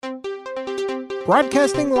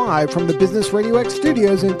Broadcasting live from the Business RadioX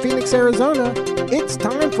studios in Phoenix, Arizona, it's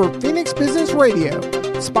time for Phoenix Business Radio,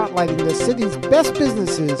 spotlighting the city's best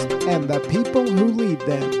businesses and the people who lead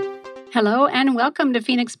them. Hello and welcome to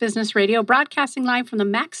Phoenix Business Radio, broadcasting live from the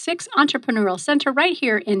Max 6 Entrepreneurial Center right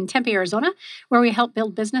here in Tempe, Arizona, where we help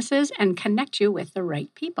build businesses and connect you with the right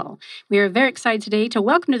people. We are very excited today to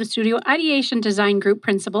welcome to the studio Ideation Design Group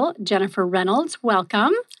Principal, Jennifer Reynolds.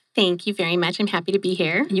 Welcome. Thank you very much. I'm happy to be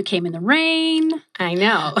here. And you came in the rain. I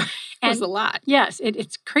know. It was a lot. Yes,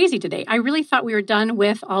 it's crazy today. I really thought we were done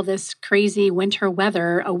with all this crazy winter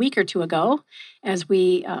weather a week or two ago as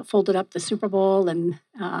we folded up the Super Bowl and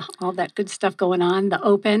all that good stuff going on, the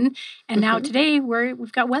Open. And now today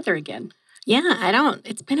we've got weather again. Yeah,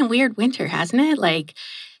 it's been a weird winter, hasn't it?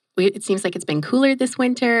 It seems like it's been cooler this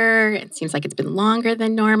winter. It seems like it's been longer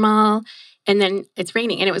than normal. And then it's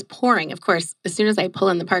raining, and it was pouring. Of course, as soon as I pull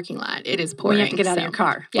in the parking lot, it is pouring. Well, you have to get out of your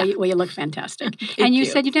car. Yeah. Well, you look fantastic. And you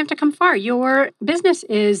said you didn't have to come far. Your business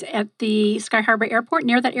is at the Sky Harbor Airport,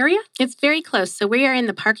 near that area? It's very close. So we are in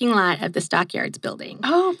the parking lot of the Stockyards building.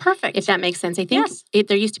 Oh, perfect. If that makes sense. I think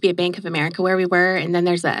there used to be a Bank of America where we were, and then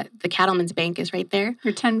there's the Cattleman's Bank is right there.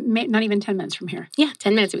 You're not even 10 minutes from here. Yeah,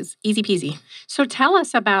 10 minutes. It was easy peasy. So tell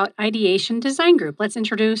us about Ideation Design Group. Let's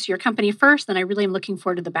introduce your company first, then I really am looking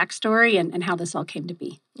forward to the backstory and how this all came to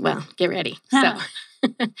be. Well, get ready.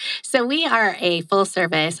 So we are a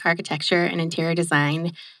full-service architecture and interior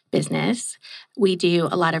design business. We do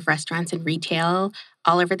a lot of restaurants and retail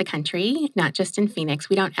all over the country, not just in Phoenix.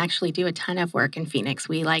 We don't actually do a ton of work in Phoenix.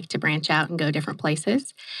 We like to branch out and go different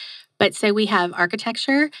places. But so we have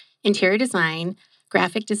architecture, interior design,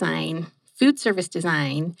 graphic design, food service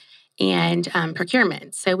design, and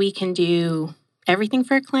procurement. So we can do everything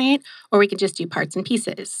for a client, or we can just do parts and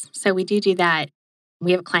pieces. So we do that.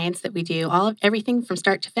 We have clients that we do everything from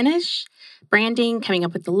start to finish, branding, coming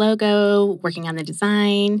up with the logo, working on the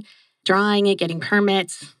design, drawing it, getting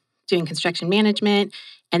permits, doing construction management,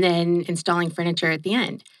 and then installing furniture at the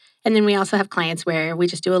end. And then we also have clients where we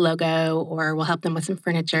just do a logo or we'll help them with some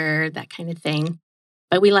furniture, that kind of thing.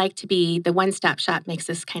 But we like to be the one-stop shop, makes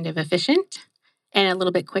us kind of efficient and a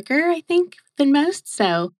little bit quicker, I think, than most.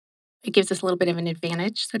 So it gives us a little bit of an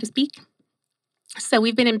advantage, so to speak. So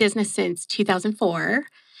we've been in business since 2004.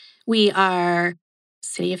 We are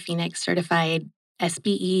City of Phoenix certified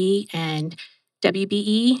SBE and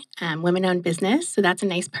WBE, women-owned business. So that's a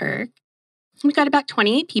nice perk. We've got about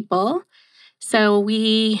 28 people. So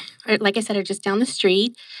we, like I said, are just down the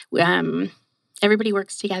street. Everybody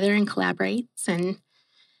works together and collaborates, and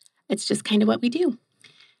it's just kind of what we do.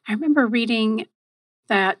 I remember reading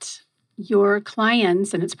that your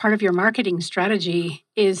clients, and it's part of your marketing strategy,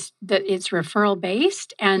 is that it's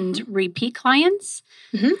referral-based and repeat clients.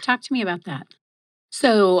 Talk to me about that.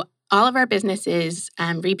 So all of our business is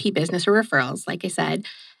repeat business or referrals, like I said,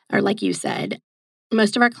 or like you said.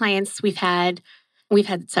 Most of our clients, we've had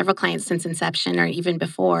several clients since inception or even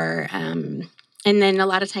before. And then a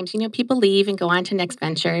lot of times, people leave and go on to next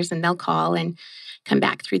ventures, and they'll call and come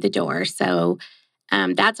back through the door. So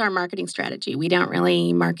that's our marketing strategy. We don't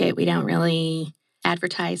really market. We don't really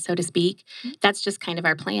advertise, so to speak. That's just kind of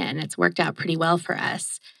our plan. It's worked out pretty well for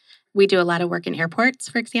us. We do a lot of work in airports,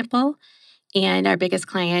 for example, and our biggest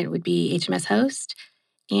client would be HMS Host,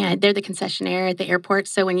 and they're the concessionaire at the airport.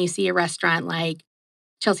 So when you see a restaurant like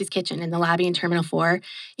Chelsea's Kitchen in the lobby in Terminal 4,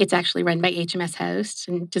 it's actually run by HMS Host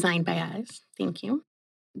and designed by us. Thank you.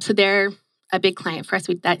 So they're a big client for us,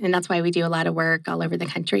 and that's why we do a lot of work all over the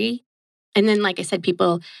country. And then, like I said,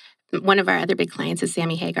 one of our other big clients is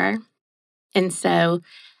Sammy Hagar. And so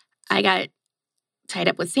I got tied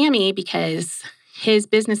up with Sammy because his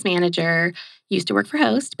business manager used to work for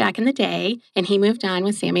Host back in the day, and he moved on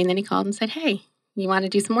with Sammy, and then he called and said, "Hey, you want to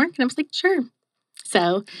do some work?" And I was like, "Sure."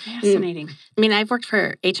 So fascinating. I've worked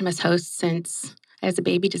for HMS Host since I was a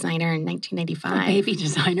baby designer in 1995. A baby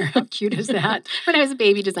designer. How cute is that? When I was a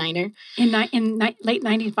baby designer. In late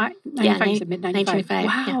 95? Yeah, you said mid-95.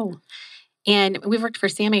 Wow. Yeah. And we've worked for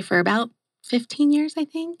Sammy for about 15 years, I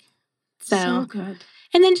think. So good.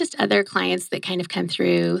 And then just other clients that kind of come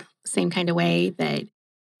through same kind of way that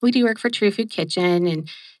we do work for True Food Kitchen. And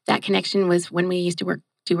that connection was when we used to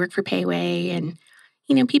do work for Payway. And,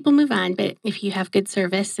 people move on. But if you have good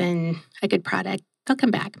service and a good product, they'll come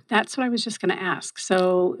back. That's what I was just going to ask.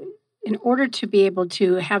 So in order to be able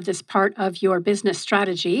to have this part of your business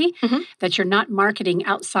strategy, that you're not marketing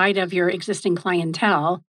outside of your existing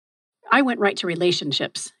clientele, I went right to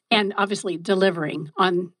relationships and obviously delivering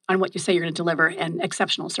on what you say you're going to deliver and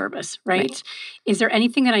exceptional service, right? Is there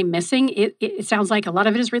anything that I'm missing? It sounds like a lot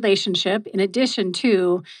of it is relationship in addition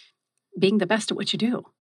to being the best at what you do.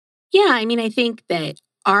 Yeah, I mean, I think that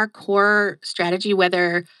our core strategy,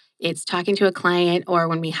 whether it's talking to a client or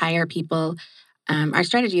when we hire people, our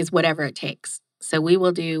strategy is whatever it takes. So we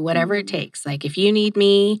will do whatever it takes. Like if you need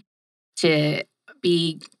me to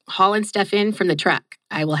be hauling stuff in from the truck,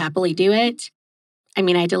 I will happily do it. I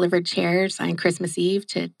mean, I delivered chairs on Christmas Eve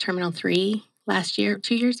to Terminal 3 last year,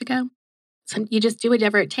 2 years ago. So you just do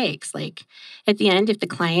whatever it takes. Like at the end, if the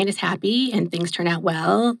client is happy and things turn out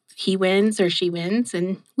well, he wins or she wins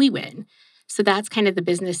and we win. So that's kind of the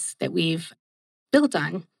business that we've built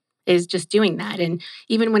on, is just doing that. And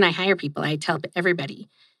even when I hire people, I tell everybody,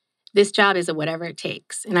 this job is a whatever it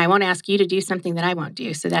takes. And I won't ask you to do something that I won't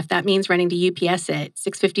do. So that if that means running to UPS at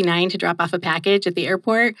 6:59 to drop off a package at the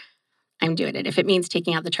airport, I'm doing it. If it means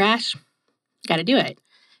taking out the trash, got to do it.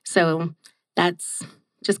 So that's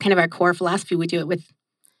just kind of our core philosophy. We do it with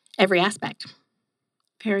every aspect.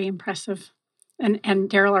 Very impressive. And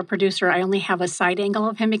Daryl, our producer, I only have a side angle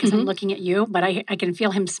of him because I'm looking at you, but I can feel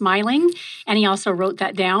him smiling. And he also wrote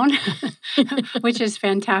that down, which is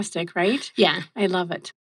fantastic, right? Yeah. I love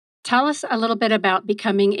it. Tell us a little bit about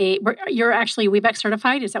becoming you're actually WEBEX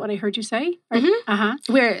certified. Is that what I heard you say?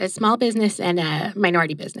 We're a small business and a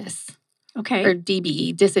minority business. Okay. Or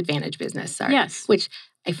DBE, disadvantaged business, sorry. Yes. Which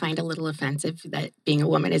I find a little offensive that being a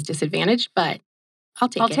woman is disadvantaged, but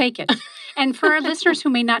I'll take it. And for our listeners who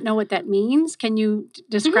may not know what that means, can you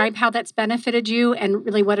describe how that's benefited you and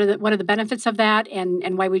really what are the benefits of that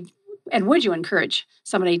and why would you encourage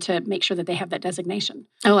somebody to make sure that they have that designation?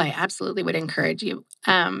 Oh, I absolutely would encourage you.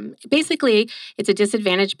 Basically, it's a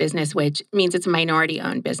disadvantaged business, which means it's a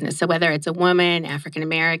minority-owned business. So whether it's a woman, African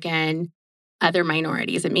American, other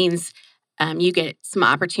minorities, it means you get some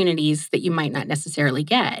opportunities that you might not necessarily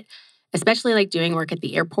get, especially like doing work at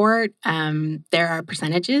the airport. There are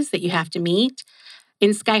percentages that you have to meet.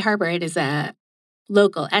 In Sky Harbor, it is a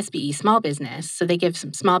local SBE, small business, so they give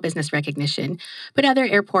some small business recognition. But other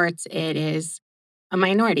airports, it is a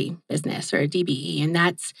minority business or a DBE,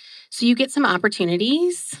 and so you get some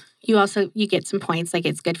opportunities. You get some points, like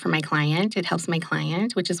it's good for my client. It helps my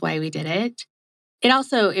client, which is why we did it.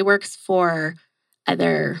 It works for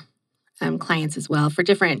other clients as well.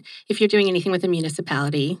 If you're doing anything with a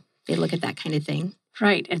municipality, they look at that kind of thing.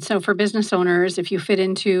 Right. And so for business owners, if you fit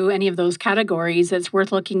into any of those categories, it's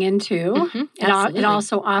worth looking into. It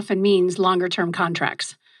also often means longer term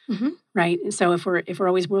contracts. Right. And so if we're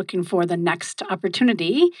always looking for the next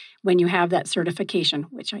opportunity when you have that certification,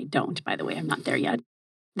 which I don't, by the way, I'm not there yet,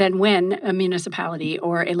 then when a municipality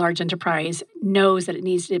or a large enterprise knows that it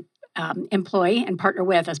needs to employ and partner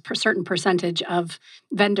with a certain percentage of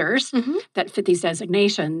vendors that fit these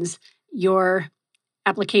designations, your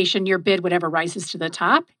application, your bid, whatever rises to the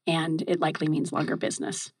top, and it likely means longer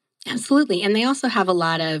business. Absolutely. And they also have a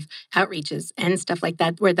lot of outreaches and stuff like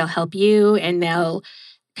that where they'll help you and they'll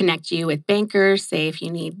connect you with bankers. Say if you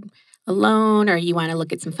need a loan or you want to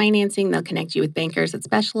look at some financing, they'll connect you with bankers that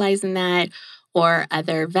specialize in that, or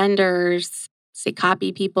other vendors, say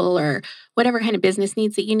copy people or whatever kind of business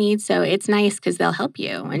needs that you need. So it's nice because they'll help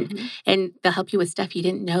you and they'll help you with stuff you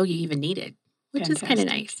didn't know you even needed, which is kind of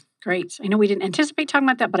nice. Great. I know we didn't anticipate talking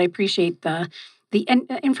about that, but I appreciate the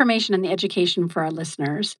information and the education for our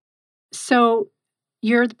listeners. So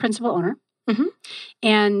you're the principal owner.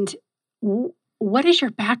 And what is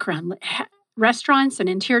your background? Restaurants and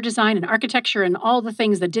interior design and architecture and all the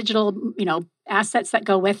things, the digital, assets that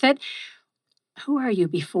go with it. Who are you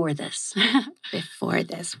before this?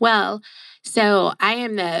 Well, so I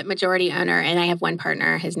am the majority owner and I have one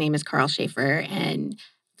partner. His name is Carl Schaefer. And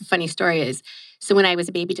the funny story is, so when I was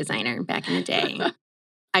a baby designer back in the day,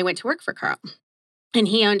 I went to work for Carl. And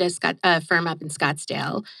he owned a firm up in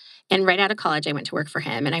Scottsdale. And right out of college, I went to work for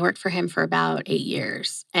him. And I worked for him for about 8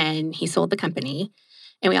 years. And he sold the company.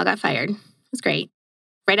 And we all got fired. It was great.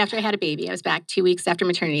 Right after I had a baby, I was back 2 weeks after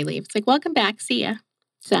maternity leave. It's like, welcome back. See ya.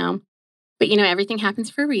 So, but everything happens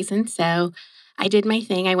for a reason. So I did my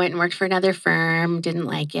thing. I went and worked for another firm. Didn't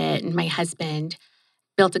like it. And my husband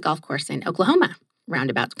built a golf course in Oklahoma.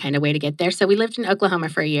 Roundabout kind of way to get there. So we lived in Oklahoma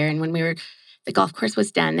for a year. And when the golf course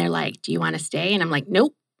was done, they're like, do you want to stay? And I'm like,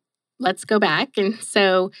 nope, let's go back. And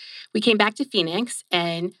so we came back to Phoenix.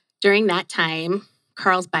 And during that time,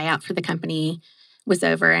 Carl's buyout for the company was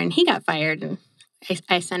over and he got fired. And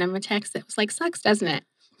I sent him a text that was like, sucks, doesn't it?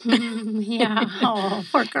 Yeah. Oh,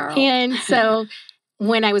 poor Carl. And so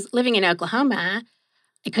when I was living in Oklahoma,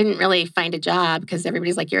 I couldn't really find a job because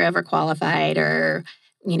everybody's like, you're overqualified or,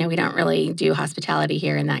 we don't really do hospitality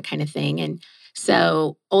here and that kind of thing. And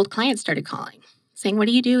so old clients started calling, saying, what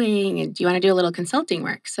are you doing? And do you want to do a little consulting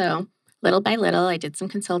work? So little by little, I did some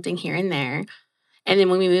consulting here and there. And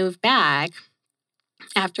then when we moved back,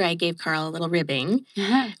 after I gave Carl a little ribbing,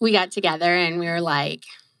 we got together and we were like,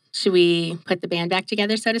 should we put the band back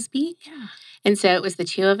together, so to speak? Yeah. And so it was the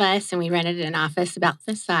two of us, and we rented an office about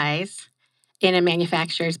this size in a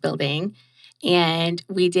manufacturer's building. And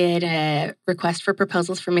we did a request for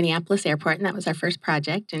proposals for Minneapolis Airport, and that was our first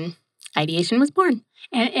project. And Ideation was born.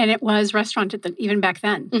 And it was restaurant even back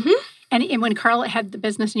then. Mm-hmm. And when Carl had the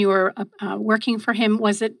business and you were working for him,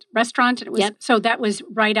 was it restaurant? It was, Yep. So that was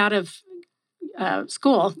right out of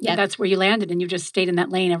school. Yep. That's where you landed, and you just stayed in that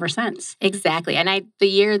lane ever since. Exactly. And the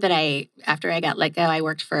year that after I got let go, I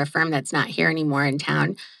worked for a firm that's not here anymore in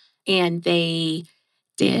town, and they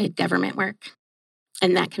did government work.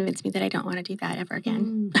 And that convinced me that I don't want to do that ever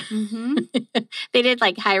again. Mm-hmm. They did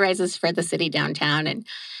like high rises for the city downtown, and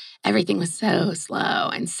everything was so slow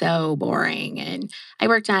and so boring. And I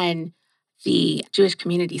worked on the Jewish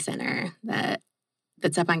Community Center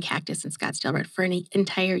that's up on Cactus in Scottsdale Road for an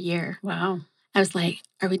entire year. Wow. I was like,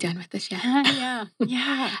 are we done with this yet? Yeah.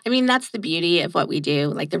 I mean, that's the beauty of what we do,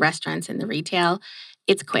 like the restaurants and the retail.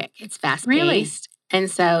 It's quick. It's fast-paced. Really? And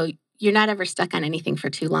so you're not ever stuck on anything for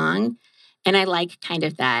too long. And I like kind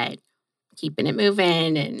of that keeping it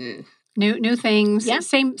moving and new things. Yeah.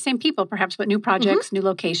 Same people perhaps, but new projects, new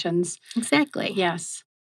locations. Exactly. Yes.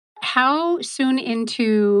 How soon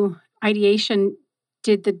into ideation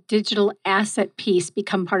did the digital asset piece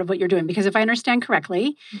become part of what you're doing? Because if I understand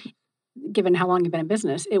correctly, given how long you've been in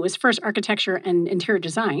business, it was first architecture and interior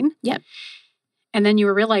design. Yep. And then you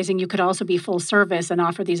were realizing you could also be full service and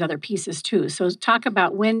offer these other pieces too. So talk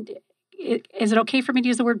about is it okay for me to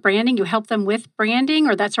use the word branding? You help them with branding,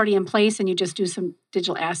 or that's already in place and you just do some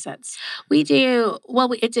digital assets? We do.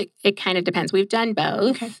 Well, it kind of depends. We've done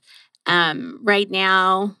both. Okay. Right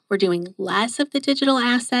now, we're doing less of the digital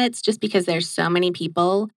assets just because there's so many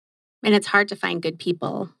people, and it's hard to find good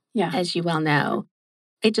people, as you well know.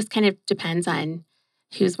 It just kind of depends on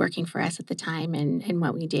who's working for us at the time and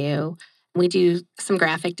what we do. We do some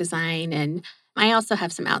graphic design, and I also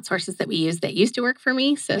have some outsources that we use that used to work for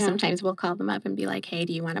me. So sometimes we'll call them up and be like, hey,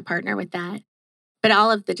 do you want to partner with that? But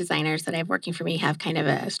all of the designers that I have working for me have kind of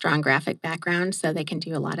a strong graphic background, so they can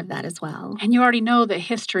do a lot of that as well. And you already know the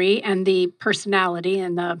history and the personality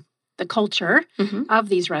and the culture of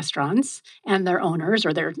these restaurants and their owners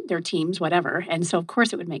or their teams, whatever. And so, of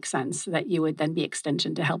course, it would make sense that you would then be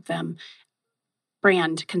extension to help them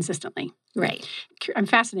brand consistently. Right. I'm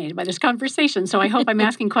fascinated by this conversation, so I hope I'm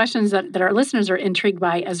asking questions that our listeners are intrigued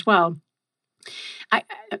by as well. I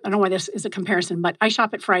don't know why this is a comparison, but I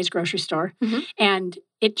shop at Fry's grocery store, and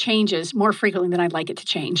it changes more frequently than I'd like it to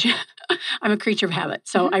change. I'm a creature of habit,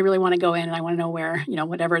 so I really want to go in and I want to know where,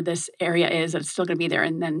 whatever this area is, it's still going to be there.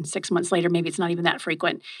 And then 6 months later, maybe it's not even that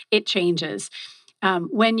frequent. It changes.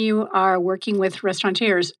 When you are working with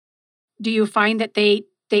restaurateurs, do you find that they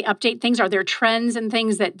update things? Are there trends and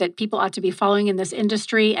things that people ought to be following in this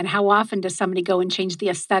industry? And how often does somebody go and change the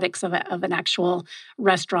aesthetics of an actual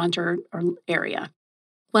restaurant or area?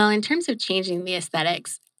 Well, in terms of changing the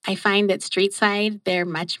aesthetics, I find that street side, they're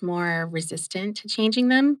much more resistant to changing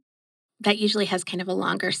them. That usually has kind of a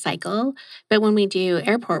longer cycle. But when we do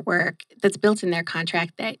airport work, that's built in their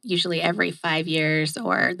contract that usually every 5 years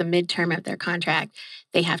or the midterm of their contract,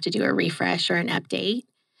 they have to do a refresh or an update.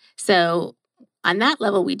 So on that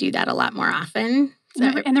level, we do that a lot more often. So,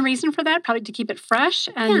 and the reason for that, probably to keep it fresh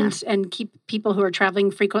and keep people who are traveling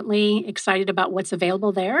frequently excited about what's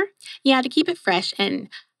available there? Yeah, to keep it fresh. And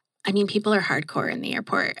I mean, people are hardcore in the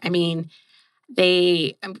airport. I mean,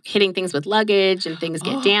 they hitting things with luggage and things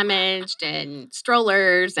get damaged and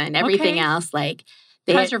strollers and everything else. Like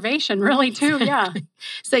preservation, really, too. Yeah.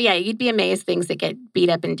 So, yeah, you'd be amazed things that get beat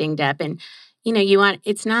up and dinged up. And,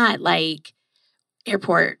 it's not like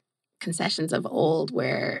airport concessions of old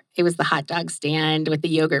where it was the hot dog stand with the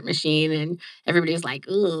yogurt machine and everybody was like,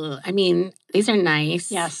 ooh. I mean, these are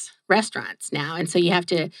nice restaurants now. And so you have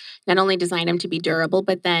to not only design them to be durable,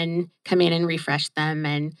 but then come in and refresh them.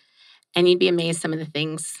 And you'd be amazed some of the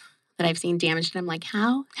things that I've seen damaged. And I'm like,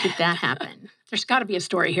 how did that happen? There's got to be a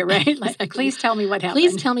story here, right? Like, Exactly. Please tell me what happened.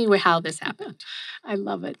 Please tell me how this happened. I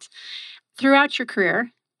love it. Throughout your career,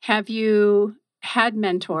 have you had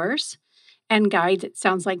mentors and guides? It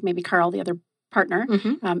sounds like maybe Carl, the other partner,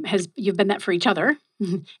 you've been that for each other,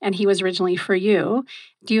 and he was originally for you.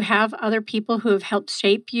 Do you have other people who have helped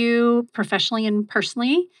shape you professionally and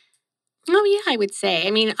personally? Oh, yeah, I would say.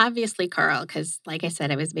 I mean, obviously Carl, because like I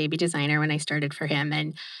said, I was a baby designer when I started for him.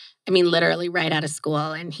 And I mean, literally right out of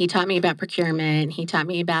school. And he taught me about procurement. He taught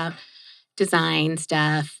me about design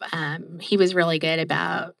stuff. He was really good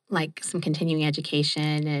about like some continuing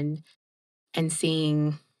education and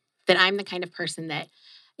seeing that I'm the kind of person that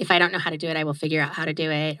if I don't know how to do it, I will figure out how to do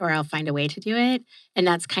it or I'll find a way to do it. And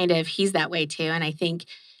that's kind of, he's that way too. And I think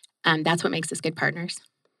that's what makes us good partners.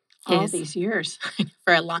 all these years.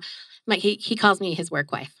 For a long, he calls me his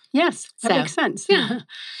work wife. Yes, that makes sense. Yeah.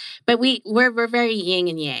 But we're very yin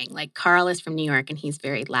and yang. Like Carl is from New York and he's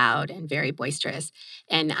very loud and very boisterous.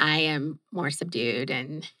 And I am more subdued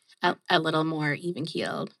and a little more even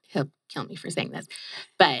keeled. He'll kill me for saying this.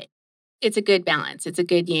 But it's a good balance. It's a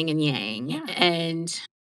good yin and yang. Yeah. And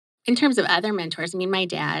in terms of other mentors, I mean, my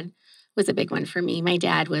dad was a big one for me. My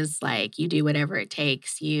dad was like, you do whatever it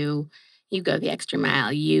takes. You go the extra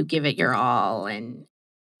mile. You give it your all. And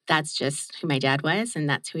that's just who my dad was. And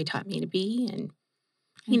that's who he taught me to be. And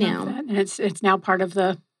I love that. And it's now part of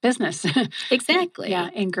the business. Exactly. Yeah,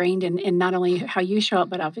 ingrained in not only how you show up,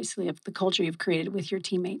 but obviously of the culture you've created with your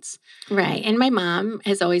teammates. Right. And my mom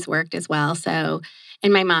has always worked as well.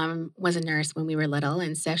 And my mom was a nurse when we were little.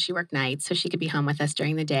 And so she worked nights so she could be home with us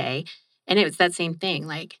during the day. And it was that same thing.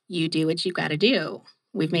 Like, you do what you got to do.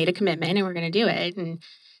 We've made a commitment and we're going to do it. And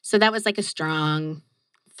so that was like a strong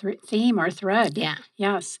theme or thread. Yeah.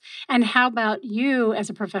 Yes. And how about you as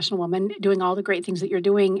a professional woman doing all the great things that you're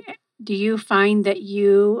doing? Do you find that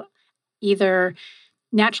you either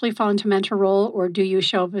naturally fall into mentor role, or do you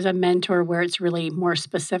show up as a mentor where it's really more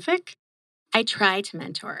specific? I try to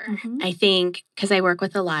mentor. Mm-hmm. I think because I work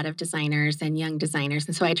with a lot of designers and young designers,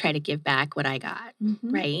 and so I try to give back what I got,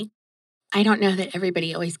 right? I don't know that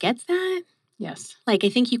everybody always gets that. Yes. Like, I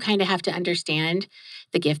think you kind of have to understand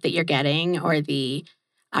the gift that you're getting or the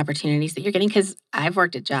opportunities that you're getting, because I've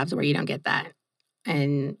worked at jobs where you don't get that.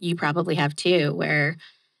 And you probably have too, where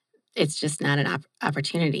it's just not an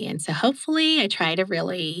opportunity. And so hopefully I try to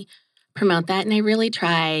really promote that. And I really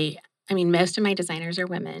try. I mean, most of my designers are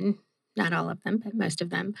women, not all of them, but most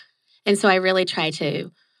of them. And so I really try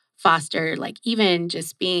to foster, like, even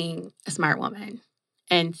just being a smart woman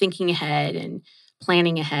and thinking ahead and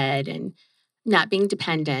planning ahead and not being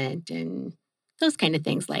dependent and those kind of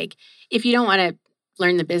things. Like, if you don't want to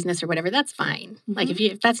learn the business or whatever, that's fine. Like,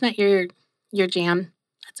 if that's not your jam,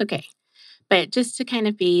 that's okay. But just to kind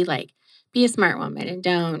of be a smart woman and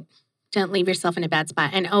don't leave yourself in a bad spot.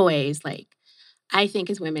 And always, like, I think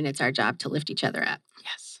as women, it's our job to lift each other up.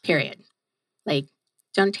 Yes. Period. Like,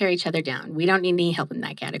 don't tear each other down. We don't need any help in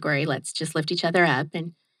that category. Let's just lift each other up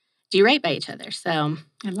and do right by each other. So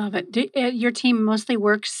I love it. Your team mostly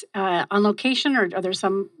works on location, or are there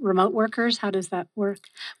some remote workers? How does that work?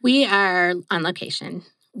 We are on location.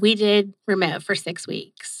 We did remote for 6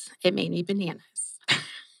 weeks. It made me bananas.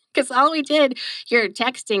 Because all we did, you're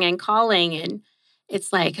texting and calling, and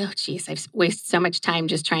it's like, oh, geez, I've wasted so much time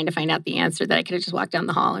just trying to find out the answer that I could have just walked down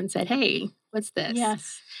the hall and said, hey, what's this?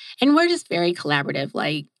 Yes. And we're just very collaborative.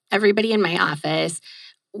 Like, everybody in my office,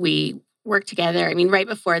 we work together. I mean, right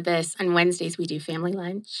before this, on Wednesdays, we do family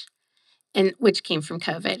lunch, and which came from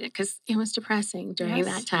COVID because it was depressing during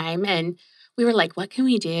that time. And we were like, what can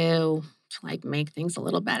we do to, like, make things a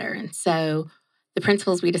little better? And so the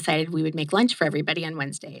principals, we decided we would make lunch for everybody on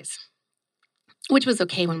Wednesdays, which was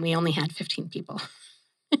okay when we only had 15 people.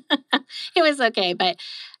 It was okay. But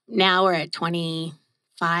now we're at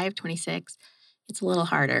 25, 26. It's a little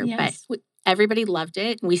harder. Yes. But everybody loved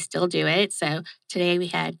it, and we still do it. So today we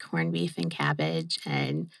had corned beef and cabbage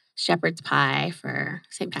and shepherd's pie for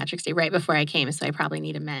St. Patrick's Day right before I came, so I probably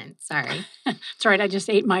need a mint. Sorry. It's all right. I just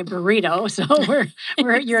ate my burrito, so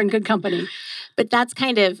you're in good company. But that's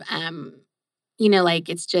kind of, like,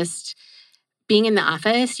 it's just being in the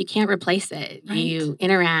office, you can't replace it. Right. You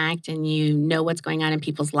interact and you know what's going on in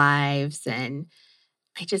people's lives, and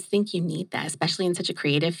I just think you need that, especially in such a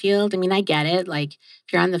creative field. I mean, I get it. Like,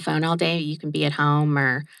 if you're on the phone all day, you can be at home,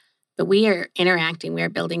 but we are interacting. We are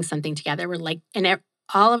building something together. We're like, and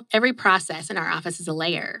every process in our office is a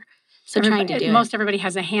layer. So trying to do most everybody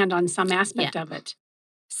has a hand on some aspect of it.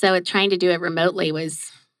 So trying to do it remotely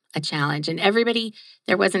was a challenge. And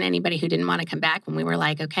there wasn't anybody who didn't want to come back when we were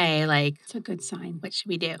like, okay, like, it's a good sign. What should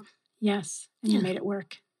we do? Yes. And you made it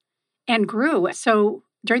work. And grew. So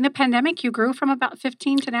during the pandemic, you grew from about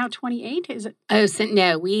 15 to now 28, is it? Oh, so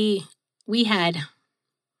no, we had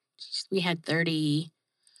 30,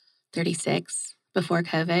 36 before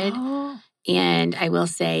COVID. Oh. And I will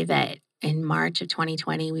say that in March of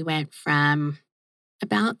 2020, we went from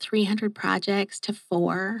about 300 projects to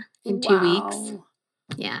 4 in 2 weeks.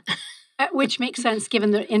 Yeah. Which makes sense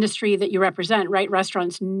given the industry that you represent, right?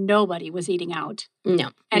 Restaurants, nobody was eating out. No.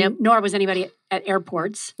 And nor was anybody at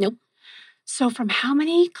airports. Nope. So from how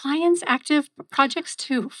many clients, active projects,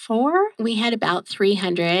 to 4? We had about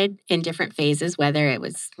 300 in different phases, whether it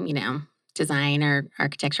was, design or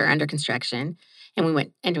architecture or under construction. And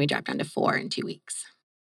we dropped down to 4 in 2 weeks.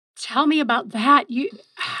 Tell me about that.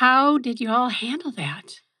 How did you all handle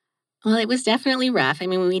that? Well, it was definitely rough. I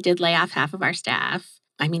mean, we did lay off half of our staff.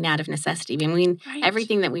 out of necessity. I mean, Right.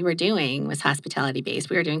 everything that we were doing was hospitality-based.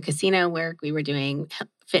 We were doing casino work. We were doing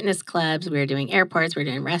fitness clubs. We were doing airports. We were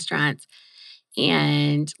doing restaurants.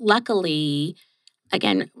 And luckily,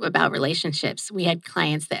 again, about relationships, we had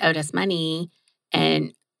clients that owed us money,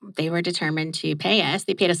 and they were determined to pay us.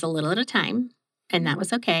 They paid us a little at a time, and that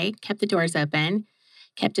was okay. Kept the doors open,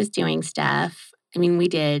 kept us doing stuff. I mean, we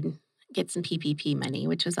did get some PPP money,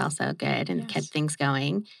 which was also good and kept Yes. things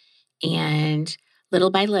going. And little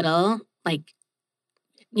by little, like,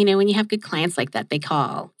 when you have good clients like that, they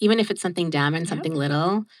call, even if it's something dumb and Yep. something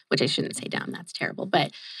little, which I shouldn't say dumb, that's terrible.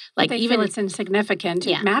 But But like, they even feel it's insignificant.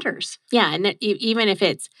 Yeah. It matters. yeah, and that even if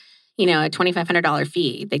it's, a $2,500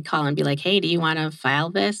 fee, they'd call and be like, hey, do you want to file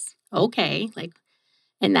this? Okay. Like,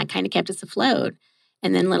 and that kind of kept us afloat.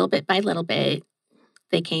 And then little bit by little bit,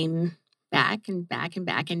 they came back and back and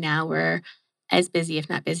back. And now we're as busy, if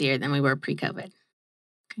not busier, than we were pre-COVID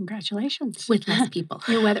Congratulations. with less people.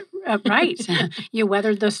 You right. You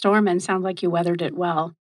weathered the storm and sound like you weathered it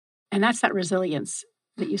well. And that's that resilience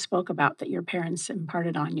that you spoke about that your parents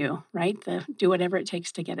imparted on you, right? The do whatever it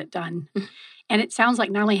takes to get it done. And it sounds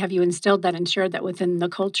like not only have you instilled that and shared that within the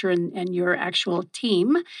culture and your actual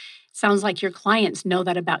team, it sounds like your clients know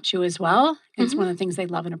that about you as well. It's one of the things they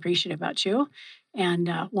love and appreciate about you and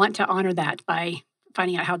want to honor that by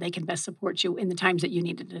finding out how they can best support you in the times that you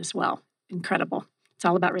needed it as well. Incredible. It's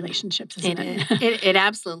all about relationships, isn't it? It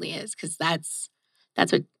absolutely is, because that's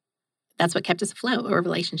what kept us afloat, or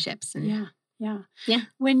relationships. And Yeah.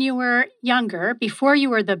 When you were younger, before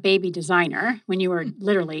you were the baby designer, when you were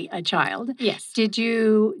literally a child, yes. did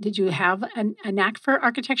you have a knack for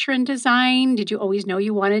architecture and design? Did you always know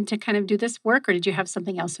you wanted to kind of do this work, or did you have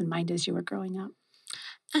something else in mind as you were growing up?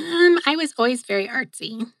 I was always very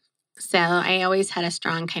artsy. So I always had a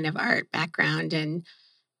strong kind of art background. And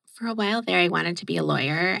for a while there, I wanted to be a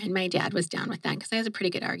lawyer. And my dad was down with that because I was a pretty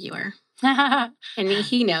good arguer. And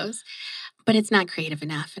he knows. But it's not creative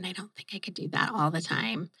enough. And I don't think I could do that all the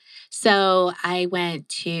time. So I went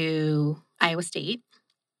to Iowa State.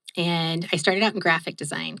 And I started out in graphic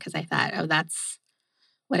design because I thought, oh, that's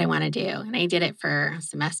what I want to do. And I did it for a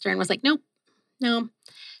semester and was like, nope, no.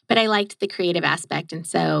 But I liked the creative aspect. And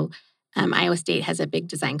so Iowa State has a big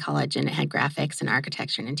design college, and it had graphics and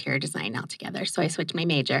architecture and interior design all together. So I switched my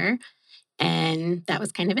major, and that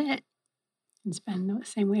was kind of it. It's been the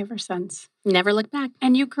same way ever since. Never looked back.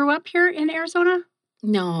 And you grew up here in Arizona?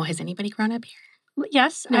 No. Has anybody grown up here?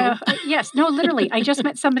 Yes. No. Yes. No, literally. I just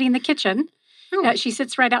met somebody in the kitchen. Oh. She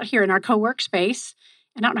sits right out here in our co-work space.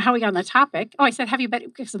 And I don't know how we got on the topic. Oh, I said, have you been,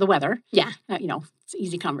 because of the weather. Yeah. It's an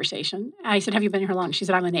easy conversation. I said, have you been here long? She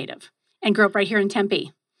said, I'm a native and grew up right here in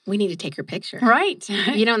Tempe. We need to take her picture. Right.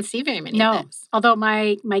 You don't see very many No. of those. Although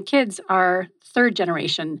my kids are third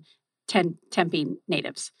generation Tempe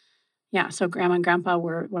natives. Yeah. So grandma and grandpa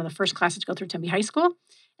were one of the first classes to go through Tempe High School.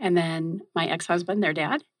 And then my ex-husband, their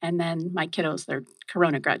dad, and then my kiddos, they're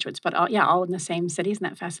Corona graduates, but all in the same city. Isn't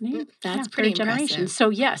that fascinating? That's pretty impressive. So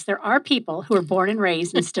yes, there are people who are born and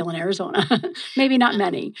raised and still in Arizona. Maybe not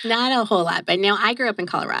many. Not a whole lot, but no, I grew up in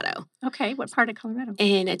Colorado. Okay, what part of Colorado?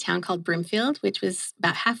 In a town called Broomfield, which was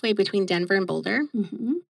about halfway between Denver and Boulder.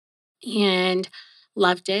 Mm-hmm. And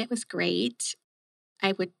loved it. It was great.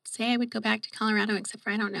 I would say I would go back to Colorado, except for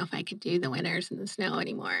I don't know if I could do the winters and the snow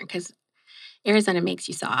anymore, because Arizona makes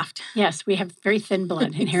you soft. Yes, we have very thin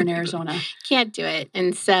blood in here in Arizona. Can't do it.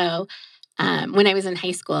 And so when I was in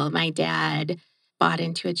high school, my dad bought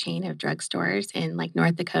into a chain of drugstores in like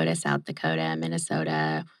North Dakota, South Dakota,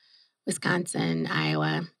 Minnesota, Wisconsin,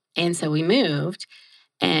 Iowa. And so we moved,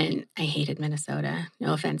 and I hated Minnesota.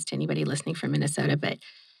 No offense to anybody listening from Minnesota, but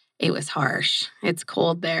it was harsh. It's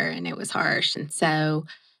cold there, and it was harsh. And so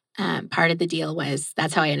part of the deal was,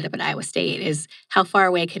 that's how I ended up at Iowa State, is how far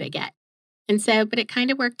away could I get? And so, but it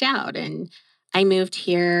kind of worked out. And I moved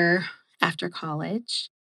here after college.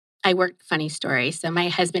 I worked, funny story. So my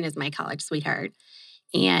husband is my college sweetheart,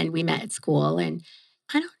 and we met at school. And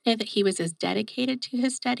I don't know that he was as dedicated to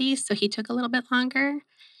his studies, so he took a little bit longer.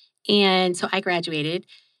 And so I graduated,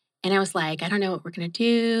 and I was like, I don't know what we're going to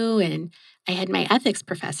do. And I had my ethics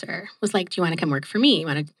professor was like, do you want to come work for me? You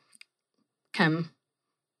want to come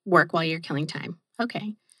work while you're killing time?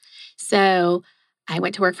 Okay. So I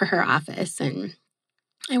went to work for her office, and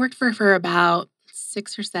I worked for her for about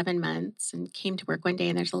 6 or 7 months, and came to work one day,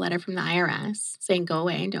 and there's a letter from the IRS saying, go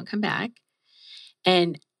away and don't come back.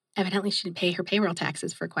 And evidently she didn't pay her payroll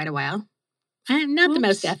taxes for quite a while. Not the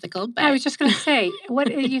most ethical, but I was just going to say, what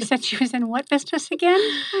you said she was in what business again?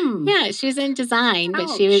 Yeah, she was in design, but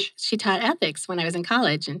she taught ethics when I was in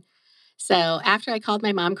college. And so after I called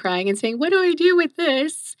my mom crying and saying, what do I do with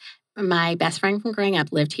this? My best friend from growing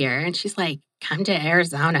up lived here, and she's like, come to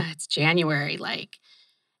Arizona. It's January.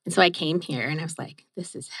 And so I came here and I was like,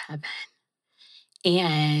 this is heaven.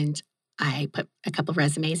 And I put a couple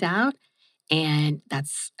resumes out, and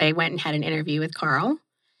I went and had an interview with Carl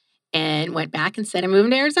and went back and said, I'm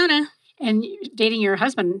moving to Arizona. And dating your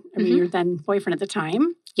husband, I mean, your then boyfriend at the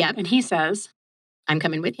time. Yep. And he says, I'm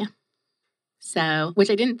coming with you. So,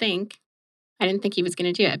 which I didn't think. I didn't think he was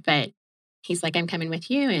going to do it, but he's like, I'm coming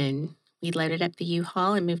with you. And we loaded up the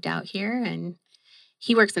U-Haul and moved out here. And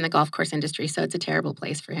he works in the golf course industry, so it's a terrible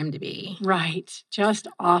place for him to be. Right. Just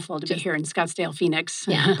awful to be here in Scottsdale, Phoenix.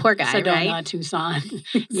 Yeah, poor guy, Sedona, right? Tucson.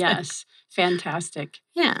 Yes. Fantastic.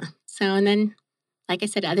 Yeah. So, and then, like I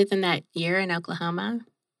said, other than that year in Oklahoma,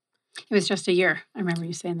 it was just a year. I remember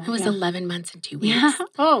you saying that. It was 11 months and 2 weeks. Yeah.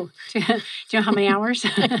 Oh, do you know how many hours?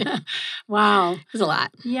 Wow. It was a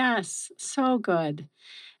lot. Yes. So good.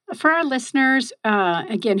 For our listeners,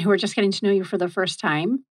 again, who are just getting to know you for the first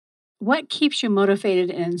time, what keeps you motivated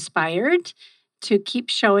and inspired to keep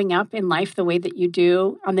showing up in life the way that you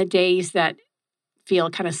do on the days that feel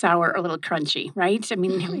kind of sour or a little crunchy, right? I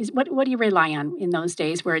mean, what do you rely on in those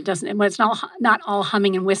days where it's not all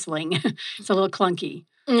humming and whistling? It's a little clunky.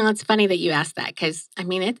 It's funny that you asked that because, I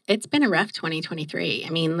mean, it's been a rough 2023. I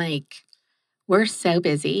mean, we're so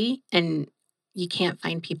busy and you can't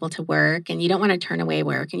find people to work and you don't want to turn away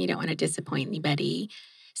work and you don't want to disappoint anybody.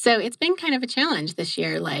 So it's been kind of a challenge this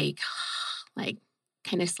year,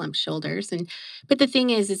 kind of slumped shoulders. But the thing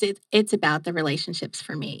is it's about the relationships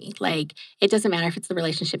for me. It doesn't matter if it's the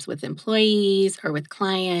relationships with employees or with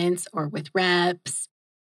clients or with reps.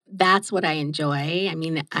 That's what I enjoy. I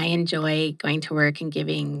mean, I enjoy going to work and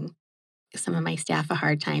giving some of my staff a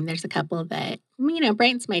hard time. There's a couple that,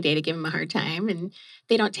 brightens my day to give them a hard time, and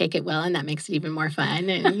they don't take it well, and that makes it even more fun.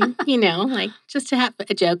 And, just to have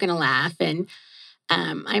a joke and a laugh. And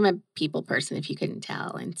I'm a people person, if you couldn't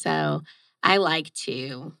tell. And so I like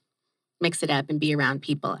to mix it up and be around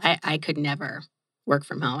people. I could never work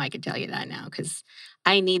from home. I could tell you that now because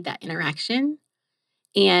I need that interaction.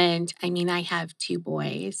 And I mean, I have 2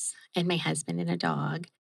 boys and my husband and a dog.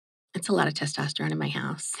 It's a lot of testosterone in my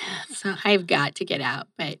house. So I've got to get out.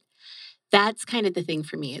 But that's kind of the thing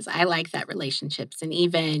for me is I like that relationships. And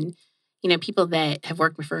even, people that have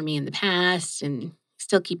worked for me in the past and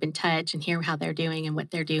still keep in touch and hear how they're doing and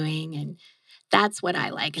what they're doing. And that's what I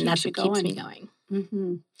like. And that's what keeps me going.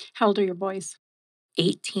 Mm-hmm. How old are your boys?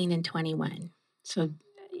 18 and 21. So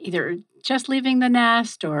either just leaving the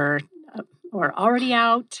nest or already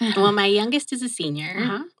out? Well, my youngest is a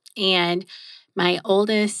senior, and my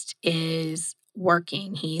oldest is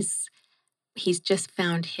working. He's just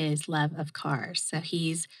found his love of cars. So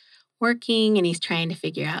he's working and he's trying to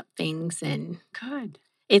figure out things. And good.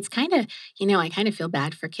 It's kind of, I kind of feel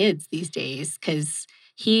bad for kids these days because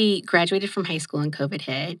he graduated from high school and COVID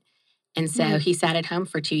hit. And so he sat at home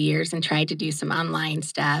for 2 years and tried to do some online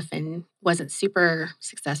stuff and wasn't super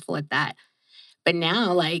successful at that. But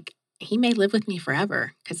now, he may live with me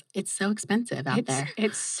forever because it's so expensive out there.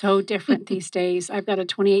 It's so different these days. I've got a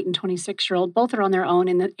 28 and 26-year-old. Both are on their own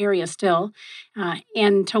in the area still.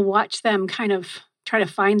 And to watch them kind of try to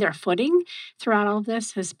find their footing throughout all of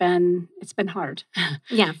this it's been hard.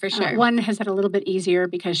 Yeah, for sure. One has had a little bit easier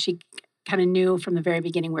because she kind of knew from the very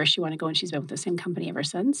beginning where she wanted to go, and she's been with the same company ever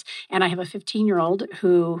since. And I have a 15-year-old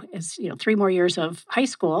who is, 3 more years of high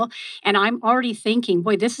school, and I'm already thinking,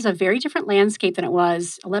 boy, this is a very different landscape than it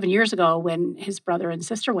was 11 years ago when his brother and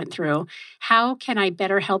sister went through. How can I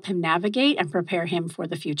better help him navigate and prepare him for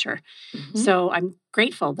the future? Mm-hmm. So I'm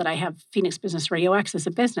grateful that I have Phoenix Business RadioX as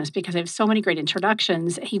a business because I have so many great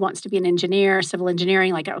introductions. He wants to be an engineer, civil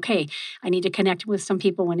engineering. Okay, I need to connect with some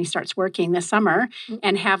people when he starts working this summer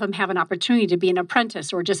and have him have an opportunity to be an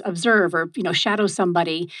apprentice or just observe or, shadow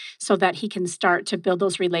somebody so that he can start to build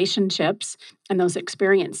those relationships and those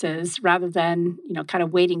experiences rather than, kind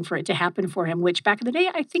of waiting for it to happen for him, which back in the day,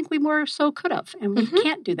 I think we more so could have, and we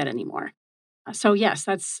can't do that anymore. So yes,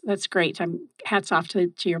 that's great. Hats off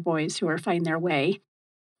to your boys who are finding their way.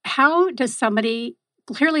 How does somebody,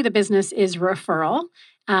 clearly the business is referral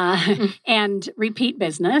and repeat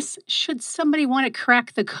business. Should somebody want to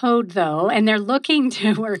crack the code though, and they're looking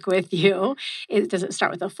to work with you, does it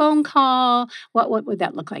start with a phone call? What would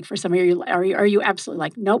that look like for somebody? Are you absolutely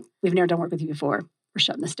like, nope, we've never done work with you before. We're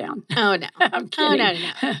shutting this down. Oh, no. I'm kidding. Oh,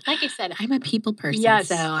 no. Like I said, I'm a people person. Yes,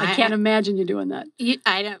 so I can't imagine you doing that.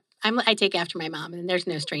 I take after my mom, and there's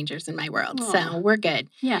no strangers in my world, Aww. So we're good.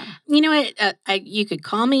 Yeah. You know what? You could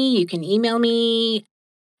call me. You can email me.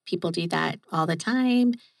 People do that all the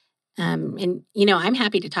time. And, I'm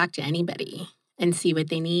happy to talk to anybody and see what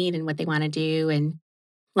they need and what they want to do. And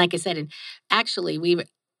like I said, and actually,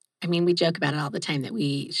 I mean, we joke about it all the time that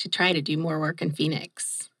we should try to do more work in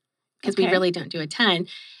Phoenix because we Okay. really don't do a ton.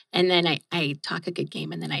 And then I talk a good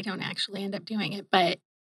game and then I don't actually end up doing it. But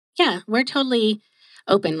yeah, we're totally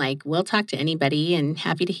open. Like we'll talk to anybody and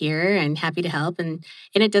happy to hear and happy to help. And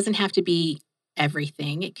it doesn't have to be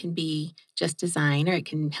everything. It can be just design, or it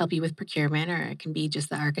can help you with procurement, or it can be just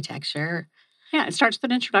the architecture. Yeah, it starts with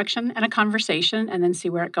an introduction and a conversation and then see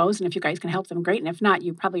where it goes. And if you guys can help them, great. And if not,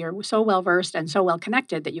 you probably are so well versed and so well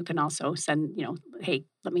connected that you can also send, hey,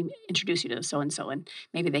 let me introduce you to so and so, and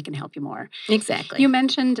maybe they can help you more. Exactly. You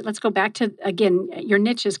mentioned, let's go back to, again, your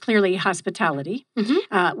niche is clearly hospitality.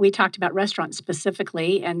 We talked about restaurants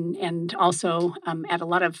specifically and also at a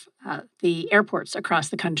lot of the airports across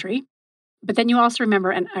the country. But then you also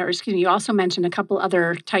you also mentioned a couple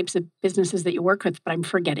other types of businesses that you work with, but I'm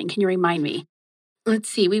forgetting. Can you remind me? Let's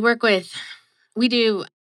see. We do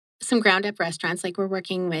some ground up restaurants. Like we're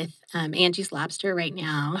working with Angie's Lobster right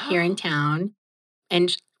now here in town.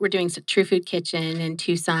 And we're doing some True Food Kitchen in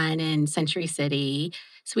Tucson and Century City.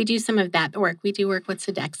 So we do some of that work. We do work with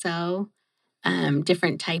Sodexo,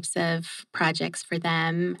 different types of projects for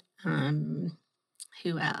them.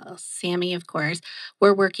 Who else? Sammy, of course.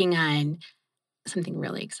 We're working on something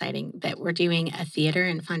really exciting that we're doing a theater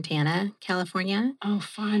in Fontana, California. Oh,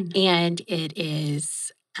 fun. And it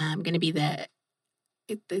is going to be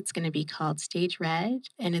it's going to be called Stage Red,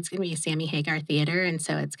 and it's going to be a Sammy Hagar theater. And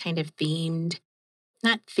so it's kind of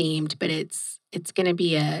not themed, but it's going to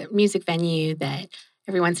be a music venue that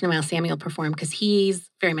every once in a while Sammy will perform because he's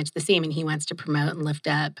very much the same and he wants to promote and lift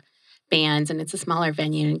up bands, and it's a smaller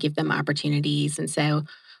venue and give them opportunities. And so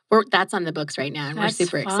that's on the books right now, and That's we're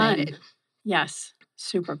super excited. Yes,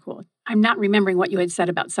 super cool. I'm not remembering what you had said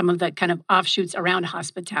about some of the kind of offshoots around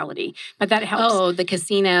hospitality, but that helps. Oh, the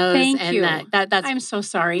casinos. Thank and you. That's I'm so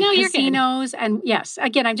sorry. No, you're good. Casinos, and yes,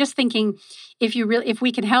 again, I'm just thinking if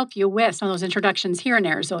we can help you with some of those introductions here in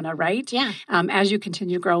Arizona, right? Yeah. As you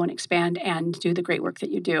continue to grow and expand and do the great work that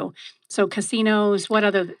you do. So casinos, what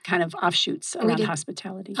other kind of offshoots around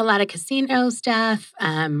hospitality? A lot of casino stuff.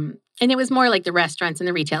 And it was more like the restaurants and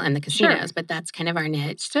the retail and the casinos, Sure. but that's kind of our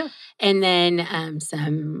niche. Still. And then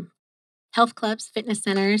some health clubs, fitness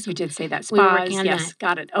centers. You did say that. We were Spas, working on yes, that.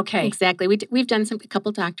 got it. Okay. Exactly. We've done a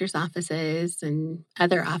couple doctors' offices and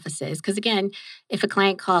other offices. Because again, if a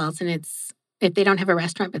client calls and if they don't have a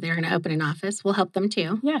restaurant but they're going to open an office, we'll help them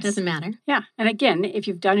too. Yes. Doesn't matter. Yeah. And again, if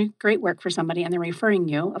you've done great work for somebody and they're referring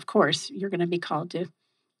you, of course, you're going to be called to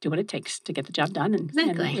do what it takes to get the job done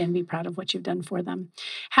and be proud of what you've done for them.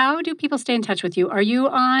 How do people stay in touch with you? Are you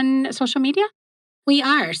on social media? We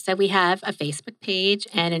are. So we have a Facebook page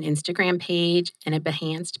and an Instagram page and a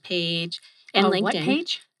Behance page and LinkedIn. What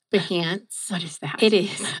page? Behance. What is that? It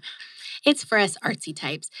is. It's for us artsy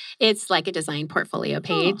types. It's like a design portfolio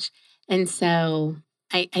page. Oh. And so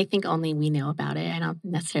I think only we know about it. I don't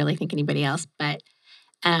necessarily think anybody else, but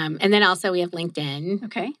and then also we have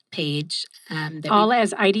LinkedIn page. All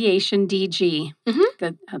as Ideation DG.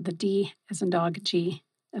 The D as in dog, G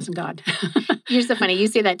as in God. You're so funny. You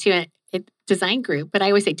say that too. Design group, but I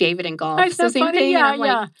always say David and golf. That's so same funny. thing.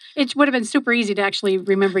 Yeah. It would have been super easy to actually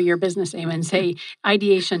remember your business name and say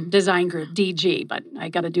Ideation Design Group DG, but I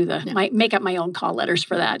got to do make up my own call letters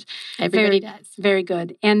for that. Everybody does. Very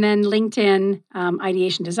good. And then LinkedIn,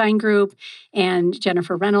 Ideation Design Group, and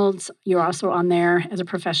Jennifer Reynolds. You're also on there as a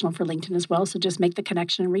professional for LinkedIn as well. So just make the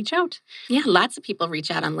connection and reach out. Yeah, lots of people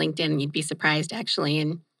reach out on LinkedIn. You'd be surprised, actually.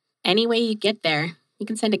 And any way you get there, you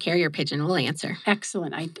can send a carrier pigeon. We'll answer.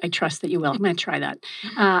 Excellent. I trust that you will. I'm going to try that.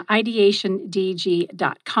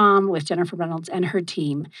 IdeationDG.com with Jennifer Reynolds and her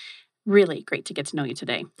team. Really great to get to know you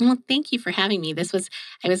today. Well, thank you for having me. I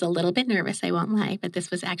was a little bit nervous, I won't lie, but this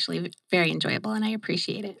was actually very enjoyable and I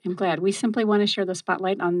appreciate it. I'm glad. We simply want to share the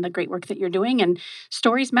spotlight on the great work that you're doing, and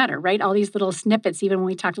stories matter, right? All these little snippets, even when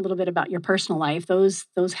we talked a little bit about your personal life, those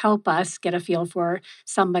help us get a feel for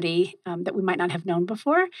somebody that we might not have known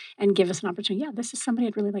before and give us an opportunity. Yeah, this is somebody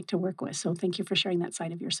I'd really like to work with. So thank you for sharing that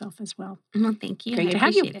side of yourself as well. Well, thank you. Great I to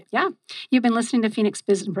have you. It. Yeah. You've been listening to Phoenix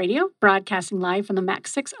Business Radio, broadcasting live from the Mac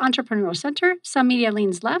 6 Entrepreneurial Center. Some media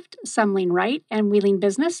leans left, some lean right, and we lean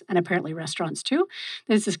business, and apparently restaurants too.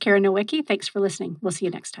 This is Karen Nowicki. Thanks for listening. We'll see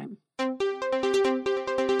you next time.